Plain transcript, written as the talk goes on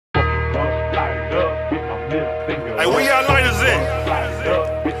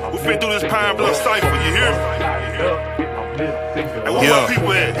Cypher, you hear me? And where my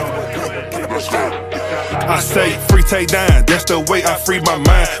people at? I say free take down, that's the way I free my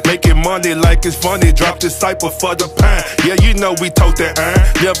mind. Making money like it's funny, drop this Cypher for the pine. Yeah, you know we tote that iron,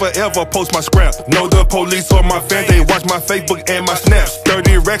 never ever post my scrap. No, the police or my fan, they watch my Facebook and my snaps.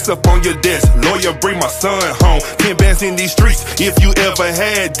 30 racks up on your desk, lawyer bring my son home. 10 bands in these streets, if you ever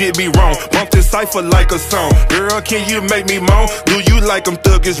had, did me wrong. Bump this Cypher like a song, girl, can you make me moan? Do you like them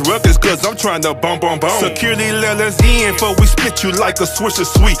thuggish ruckus, cause I'm trying to bump. Security let us in, for we spit you like a Swisher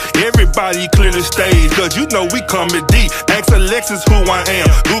Sweet. Everybody clear the stage, cause you know we coming deep. Ask Alexis who I am,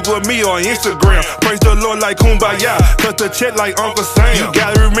 Google me on Instagram. Praise the Lord like Kumbaya, cut the check like Uncle Sam. You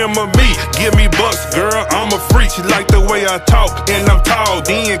gotta remember me, give me bucks, girl, I'm a freak. She like the way I talk, and I'm tall,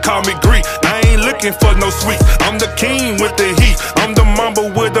 then call me Greek. I ain't looking for no sweets, I'm the king with the heat. I'm the mamba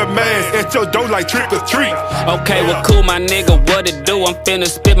with a mask, at your door like trick or treat. Okay, well cool my nigga, what it do? I'm finna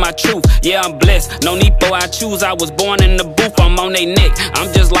spit my truth, yeah I'm blessed. No need for I choose, I was born in the booth, I'm on they neck.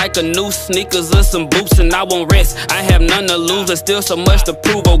 I'm just like a new sneakers or some boots and I won't rest. I have none to lose, there's still so much to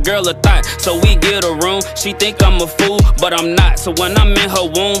prove. Oh girl a thought, so we get a room. She think I'm a fool, but I'm not. So when I'm in her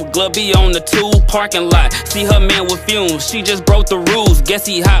womb, glove be on the tool parking lot. See her man with fumes, she just broke the rules. Guess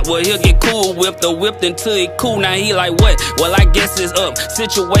he hot, well he'll get cool. Whipped until he cool, now he like what? Well I guess it's up,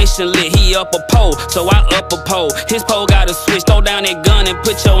 situation lit. He up a pole, so I up a pole. His pole got a switch, throw down that gun and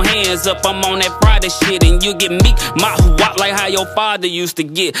put your hands up. I'm on that Friday shit and you get meek. My wop like how your father used to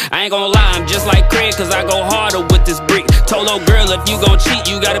get. I ain't gonna lie, I'm just like Craig, cause I go harder with this brick. Told old girl if you gon' cheat,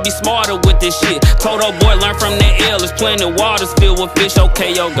 you gotta be smarter with this shit. Told old boy learn from that L, there's plenty of waters filled with fish.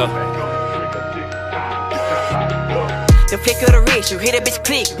 Okay, yo, go. The flick of the wrist, you hear that bitch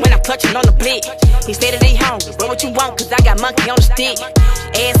click when I'm clutching on the blick. He said that he hungry, but what you want, cause I got monkey on the stick.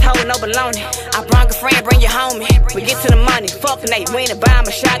 Asshole, no baloney. I brung a friend, bring your homie. We get to the money, fuck Nate, we ain't buy him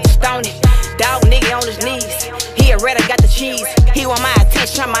a shot to stone it. Dog nigga on his knees, he a red, I got the cheese. He want my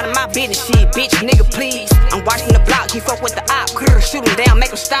attention, I'm out of my business shit, bitch, nigga please. I'm watching the block, he fuck with the op, shoot him down,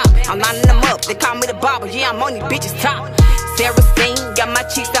 make him stop. I'm lining them up, they call me the barber, yeah, I'm on these bitches top. Sarah sing, got my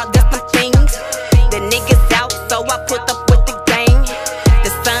cheeks out, that's the things. The niggas out, so I put up with the gang.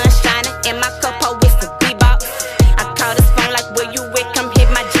 The sun shining in my cup, oh, with some B-box. I call this phone like, where you at? Come hit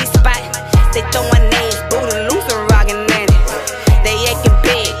my G-spot. They throwing ass, booty loose and rockin' at it. They aching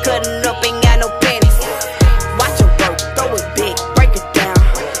big, cutting up, ain't got no panties. Watch her work, throw it big, break it down.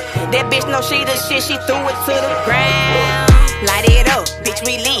 That bitch know she the shit, she threw it to the ground. Light it up, bitch,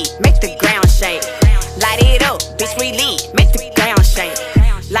 we lead, make the ground shake. Light it up, bitch, we lead, make the ground shake.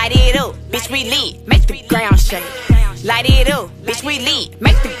 Light it up, bitch, we lead, make the ground shake. Light it up, bitch, we lead,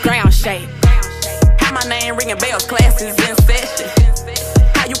 make the ground shake. How my name ringing bells, classes in session.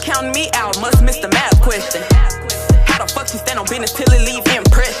 How you counting me out, must miss the math question. How the fuck she stand on business till it leave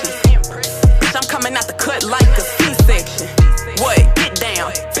impressions? Bitch, I'm coming out the cut like a C-section. What? Get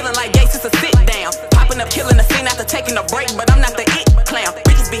down, feeling like Gates is a sit down. Popping up, killing the scene after taking a break, but I'm not the it clown.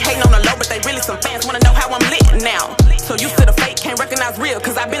 Bitches be hating on the low, but they really some fans, wanna know how I'm lit now. So used to the fake, can't recognize real,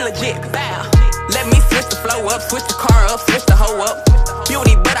 cause I been legit, bow. Let me switch the flow up, switch the car up, switch the hoe up.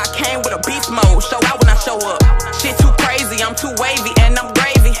 Beauty, but I came with a beast mode, show out when I show up. Shit too crazy, I'm too wavy, and I'm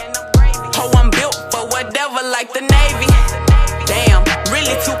gravy. Ho, I'm built for whatever like the Navy. Damn,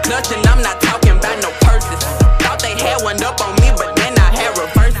 really too clutch, and I'm not talking about no purses. Thought they had one up on me, but then I had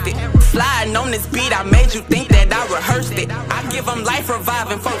reversed it. Sliding on this beat, I made you think that I rehearsed it. I give them life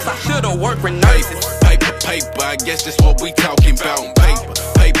reviving folks, I should've worked with nurses. Paper, I guess that's what we talking about.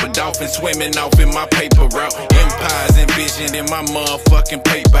 Paper, dolphins swimming off in my paper route. Empires envisioned in my motherfucking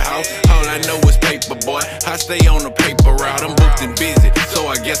paper house. All I know is paper, boy. I stay on the paper route. I'm booked and busy, so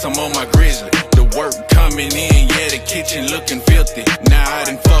I guess I'm on my grizzly. The work coming in, yeah, the kitchen looking filthy. Now I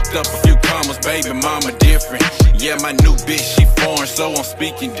done fucked up a few commas, baby mama different. Yeah, my new bitch, she foreign, so I'm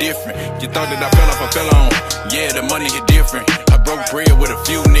speaking different. You thought that I fell off, I fell on. Yeah, the money hit different. I broke bread with a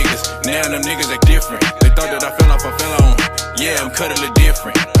few niggas, now them niggas act different. They thought that I fell off, I fell on. Yeah, I'm cut a little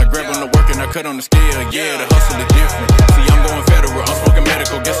different. I grab on the work and I cut on the scale. Yeah, the hustle is different. See, I'm going federal, I'm smoking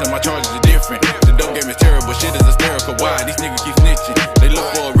medical, guessing my charges are different. The dope game is terrible, shit is hysterical. Why? These niggas keep snitching. They look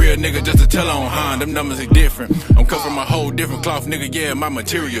for a real nigga just to tell on, them numbers are different. I'm cut from a whole different cloth, nigga, yeah, my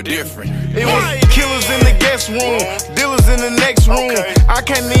material different. It was killers in the guest room, dealers in the next room. I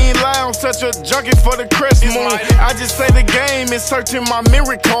can't even lie on such a junkie for the crest moon. I just say the game is searching my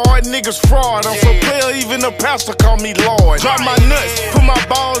memory card. Niggas fraud, I'm so player, even the pastor call me Lord. Drop my nuts, put my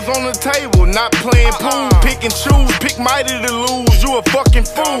balls on the table, not playing pool. Pick and choose, pick mighty to lose, you a fucking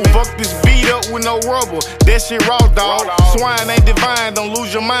fool. Fuck this beat up with no rubber, that shit raw, dog. Swine ain't divine, don't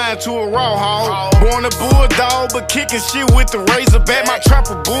lose your mind. lying to a raw hog. Born a bulldog, but kicking shit with the razorback. My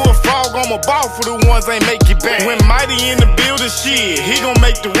trapper bullfrog, I'm a ball for the ones ain't make it back. When Mighty in the building, shit, he gon'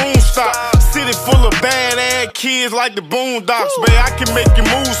 make the room stop. City full of bad-ass kids like the Boondocks. Babe, I can make your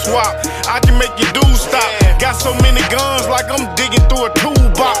move swap, I can make your dude stop. Got so many guns like I'm digging through a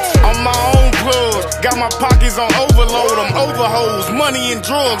toolbox. On my own plugs, got my pockets on overload. I'm overhoes, money and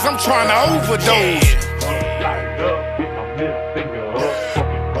drugs, I'm trying to overdose.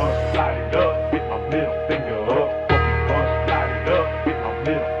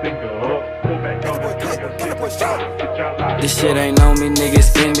 This shit ain't on me,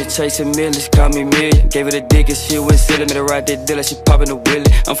 niggas in me, chasing millions, call me Millieon. Gave it a dick and shit went silly, made her ride that dealer, she poppin' the Willie.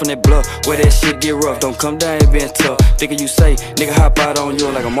 I'm from that Bluff, where that shit get rough, don't come down here being tough. Thinkin' you say, nigga hop out on you,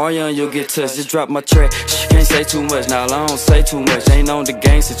 like I'm all young, you'll get touched. Just drop my track, can't say too much, nah, I don't say too much. Ain't on the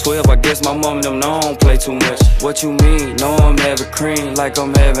game since 12, I guess my mom and them know I don't play too much. What you mean? No, I'm having cream, like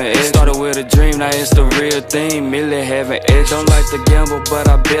I'm having X. Started with a dream, now it's the real thing, Millie having X. Don't like to gamble, but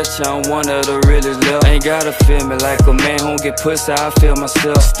I bet you I'm one of the realest left. Ain't gotta feel me like a man who get pussy, I feel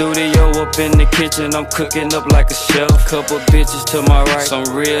myself. Studio up in the kitchen, I'm cooking up like a chef. Couple bitches to my right, some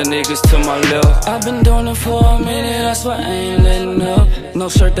real niggas to my left. I've been doing it for a minute, that's why I ain't letting up. No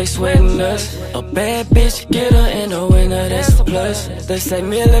shirt, they sweating us. A bad bitch, get her in the winter, that's a plus. They say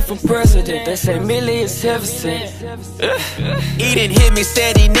Millie for president, they say Millie is heaven sent. He didn't hit me,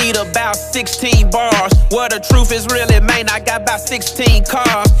 said he need about 16 bars. Well, the truth is really, man, I got about 16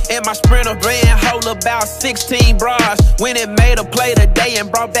 cars. And my Sprinter van hold about 16 bras. When it made a play today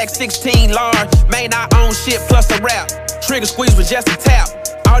and brought back 16 large. Man, I own shit plus a rap. Trigger squeeze was just a tap.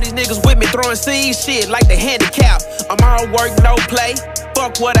 All these niggas with me throwing seeds, shit like the handicap. I'm all work, no play.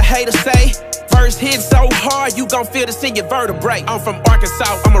 Fuck what a hater say. First hit so hard, you gon' feel this in your vertebrae. I'm from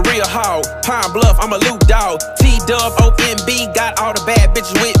Arkansas, I'm a real hog. Pine Bluff, I'm a loot dog. T-Dub, OMB, got all the bad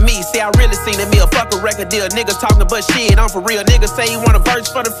bitches with me. See, I really seen a meal, fuck a record deal. Niggas talking but shit, I'm for real. Niggas say he want a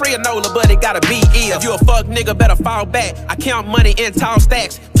verse for the free Nola, but it gotta be ill. If you a fuck nigga, better fall back. I count money in tall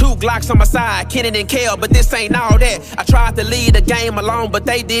stacks. 2 Glocks on my side, Kenan and Kel, but this ain't all that. I tried to leave the game alone, but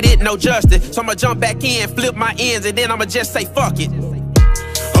they did it no justice. So I'ma jump back in, flip my ends, and then I'ma just say fuck it.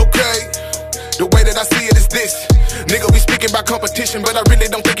 Okay. The way that I see it is this. Nigga, we speaking about competition, but I really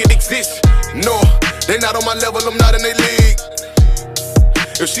don't think it exists. No, they not on my level, I'm not in their league.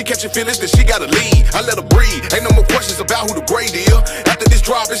 If she catching feelings, then she gotta leave. I let her breathe, ain't no more questions about who the grade is. After this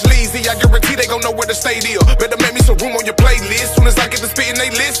drop, it's lazy, I guarantee they gon' know where the state is. Better make me some room on your playlist. Soon as I get to spitting, they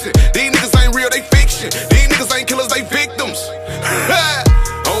listen. These niggas ain't real, they fiction. These niggas ain't killers, they victims. I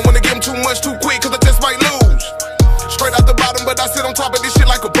don't wanna give them too much too quick, cause I just might lose. Straight out the bottom, but I sit on top of this shit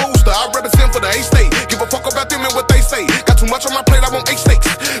like a booster. I represent for the A-State. Give a fuck about them and what they say. Got too much on my plate, I want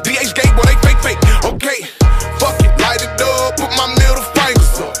H-Steaks. DH gate, boy, they fake. Okay, fuck it, light it up, put my middle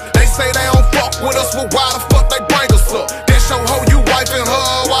fingers up. They say they don't fuck with us, well, why the fuck they bring us up? Then show hoe you wiping her,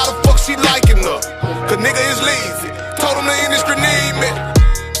 why the fuck she liking her? Cause nigga is lazy. Told them the industry need me.